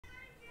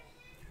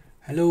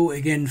Hello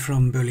again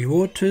from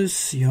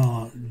Wordpress,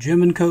 your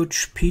German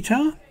coach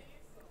Peter.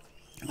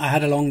 I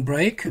had a long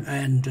break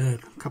and a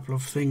couple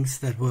of things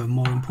that were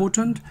more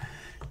important,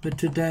 but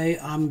today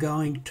I'm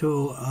going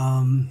to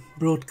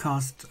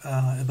broadcast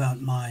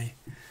about my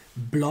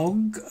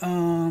blog,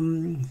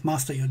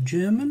 Master Your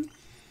German,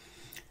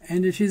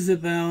 and it is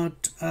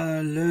about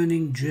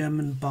learning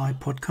German by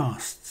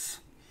podcasts.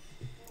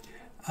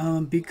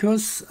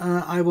 Because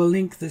I will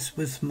link this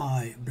with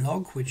my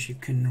blog, which you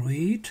can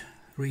read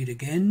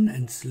again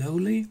and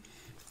slowly.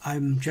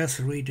 I'm just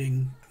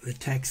reading the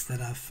text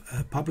that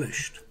I've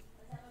published.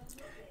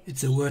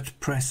 It's a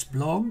WordPress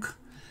blog.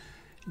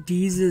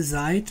 Diese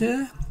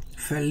Seite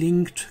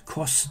verlinkt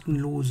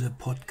kostenlose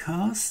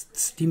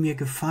Podcasts, die mir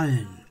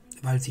gefallen,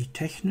 weil sie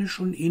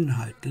technisch und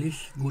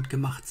inhaltlich gut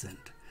gemacht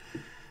sind.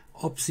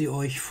 Ob sie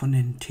euch von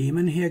den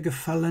Themen her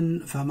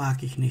gefallen, vermag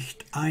ich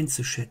nicht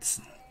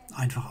einzuschätzen.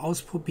 Einfach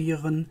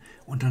ausprobieren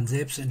und dann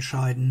selbst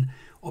entscheiden,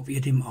 ob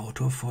ihr dem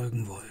Autor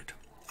folgen wollt.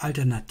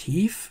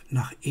 Alternativ,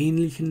 nach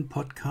ähnlichen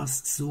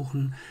Podcasts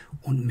suchen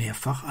und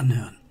mehrfach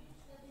anhören.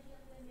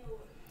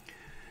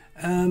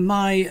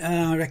 My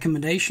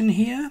recommendation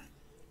here,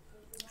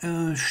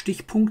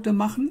 Stichpunkte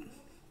machen.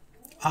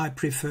 I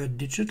prefer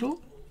digital.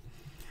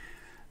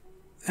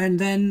 And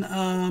then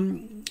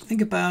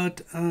think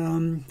about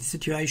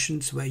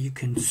situations where you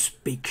can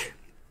speak.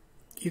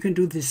 You can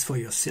do this for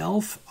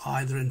yourself,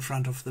 either in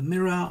front of the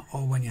mirror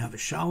or when you have a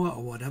shower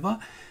or whatever.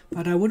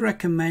 But I would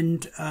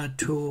recommend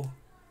to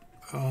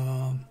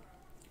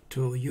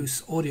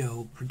use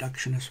audio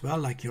production as well,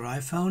 like your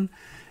iPhone,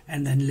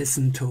 and then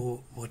listen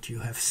to what you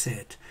have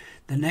said.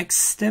 The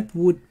next step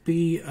would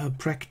be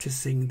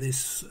practicing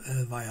this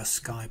via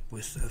Skype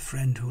with a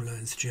friend who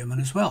learns German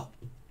as well.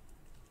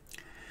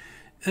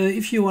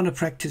 If you want to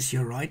practice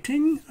your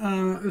writing,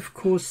 of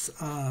course,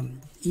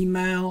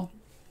 email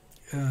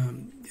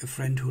a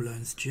friend who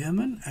learns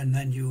German, and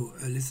then you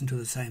listen to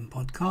the same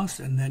podcast,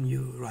 and then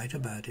you write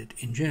about it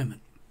in German.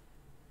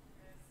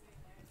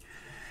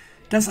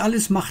 Das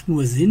alles macht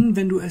nur Sinn,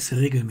 wenn du es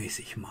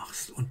regelmäßig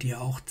machst und dir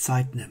auch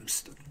Zeit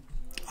nimmst.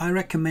 I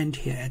recommend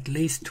here at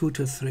least 2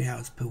 to 3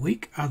 hours per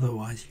week,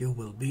 otherwise you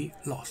will be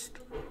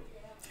lost.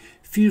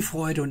 Viel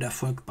Freude und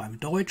Erfolg beim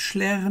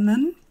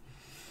Deutschlernen.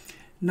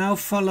 Now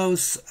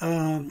follows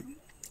a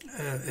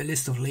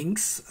list of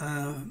links.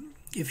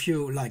 If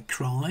you like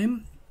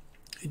crime,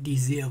 die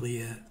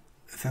Serie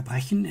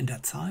Verbrechen in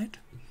der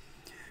Zeit.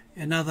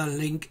 Another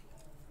link,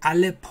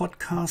 alle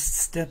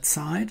Podcasts der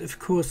Zeit. Of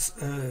course,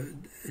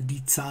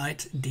 die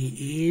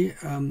Zeit.de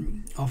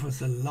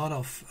offers a lot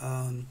of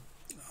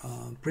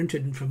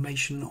printed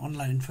information,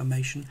 online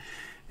information,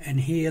 and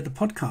here the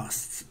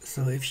podcasts.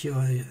 So if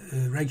you're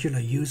a regular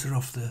user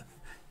of the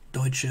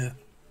Deutsche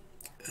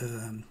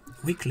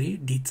Weekly,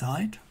 Die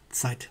Zeit,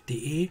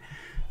 Zeit.de,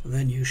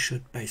 then you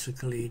should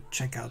basically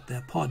check out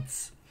their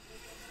pods.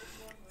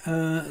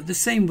 The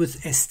same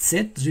with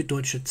SZ,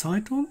 Süddeutsche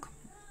Zeitung.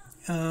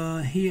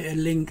 Here a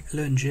link,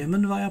 Learn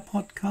German via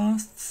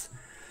podcasts.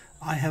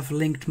 I have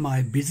linked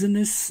my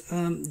business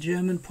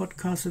German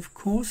podcast, of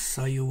course,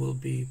 so you will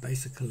be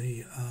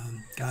basically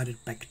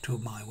guided back to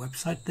my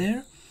website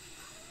there.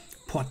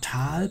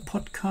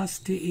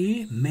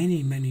 Portalpodcast.de,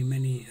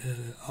 many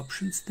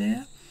options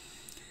there.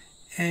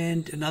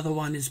 And another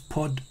one is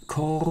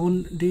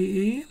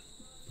podcorn.de.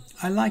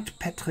 I liked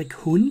Patrick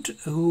Hund,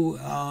 who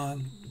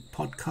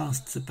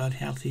podcasts about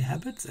healthy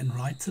habits and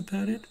writes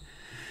about it.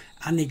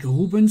 Annick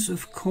Rubens,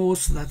 of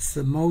course, that's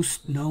the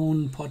most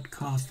known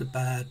podcast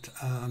about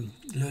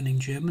learning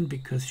German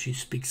because she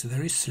speaks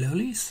very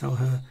slowly, so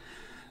her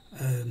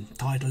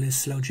title is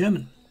Slow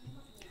German.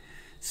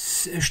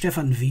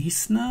 Stefan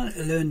Wiesner,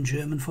 Learn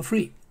German for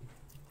Free.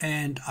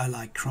 And I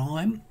like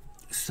crime,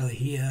 so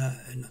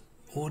here an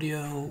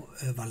audio,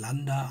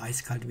 Wallander,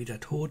 Eiskalt wieder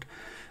tot.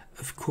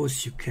 Of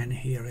course, you can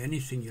hear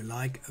anything you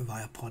like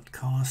via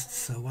podcasts.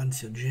 So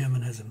once your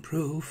German has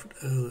improved,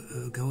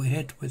 go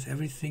ahead with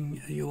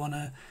everything you want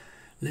to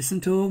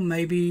listen to.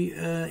 Maybe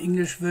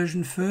English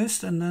version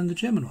first and then the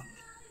German one.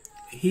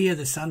 Here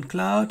the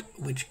SoundCloud,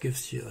 which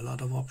gives you a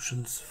lot of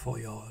options for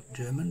your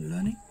German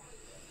learning.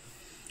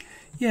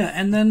 Yeah,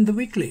 and then the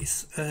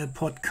weeklies.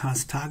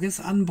 Podcast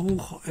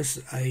Tagesanbruch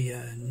is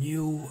a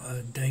new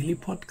daily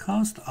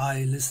podcast.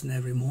 I listen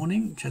every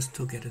morning just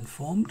to get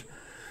informed.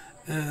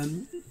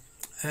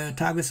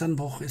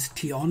 Tagesanbruch is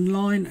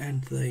T-Online,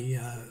 and the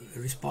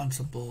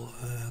responsible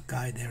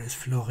guy there is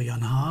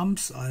Florian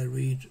Harms. I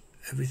read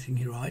everything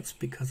he writes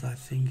because I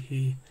think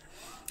he's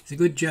a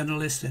good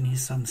journalist and he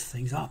sums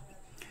things up.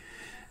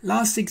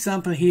 Last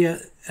example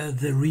here,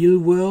 The Real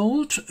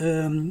World,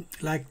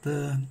 like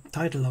the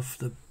title of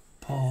the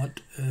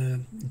pod,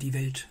 Die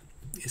Welt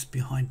is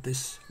behind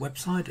this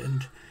website,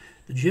 and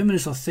the German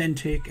is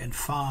authentic and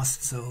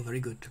fast, so very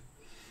good.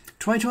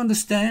 Try to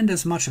understand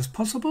as much as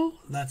possible.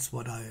 That's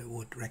what I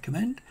would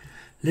recommend.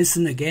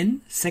 Listen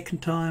again,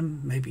 second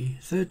time, maybe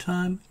third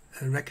time.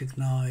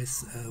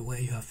 Recognize where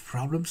you have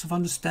problems of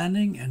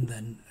understanding, and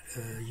then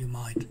you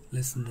might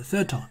listen the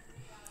third time.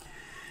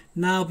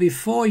 Now,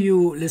 before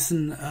you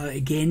listen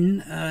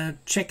again,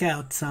 check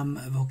out some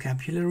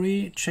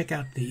vocabulary, check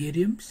out the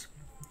idioms,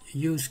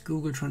 use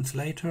Google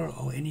Translator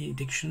or any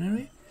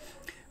dictionary.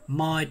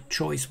 My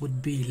choice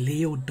would be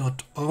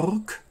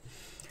leo.org,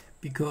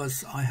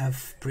 because I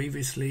have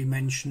previously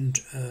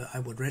mentioned I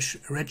would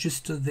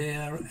register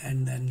there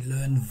and then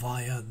learn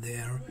via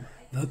their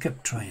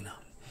vocab trainer.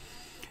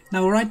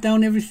 Now write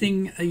down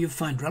everything you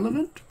find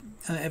relevant,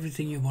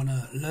 everything you want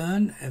to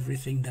learn,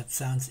 everything that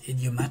sounds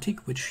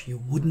idiomatic, which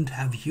you wouldn't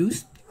have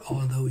used,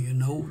 although you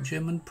know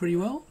German pretty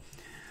well.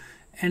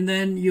 And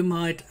then you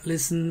might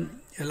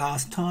listen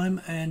last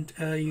time and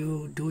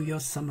you do your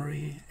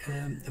summary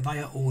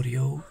via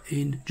audio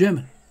in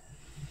German.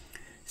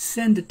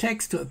 Send a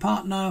text to a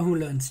partner who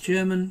learns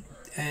German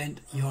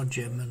and your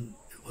German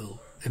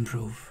will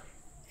improve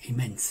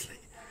immensely.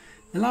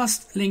 The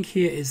last link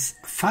here is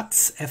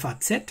FAZ,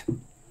 F-A-Z.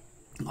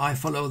 I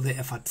follow the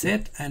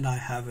FAZ and I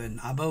have an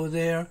abo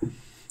there,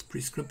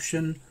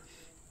 prescription,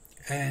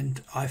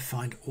 and I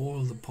find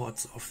all the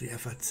parts of the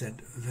FAZ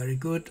very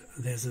good.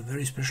 There's a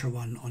very special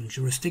one on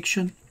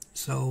jurisdiction,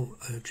 so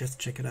just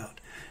check it out.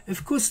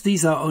 Of course,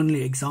 these are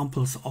only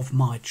examples of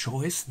my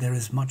choice. There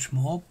is much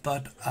more,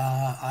 but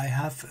I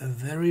have a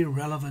very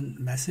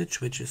relevant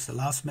message, which is the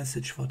last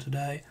message for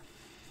today.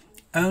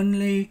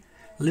 Only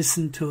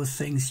listen to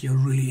things you're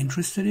really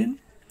interested in.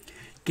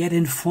 Get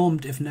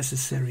informed if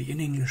necessary in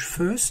English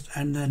first,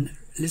 and then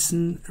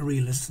listen,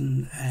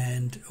 re-listen,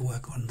 and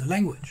work on the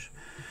language.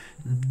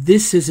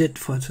 This is it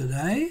for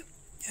today,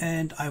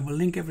 and I will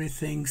link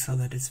everything so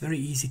that it's very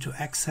easy to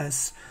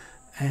access.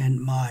 And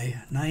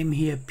my name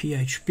here,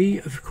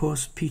 PHB, of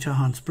course, Peter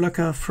Hans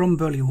Blöcker from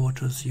Burley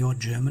Waters, your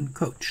German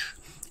coach.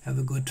 Have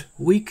a good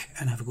week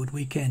and have a good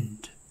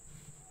weekend.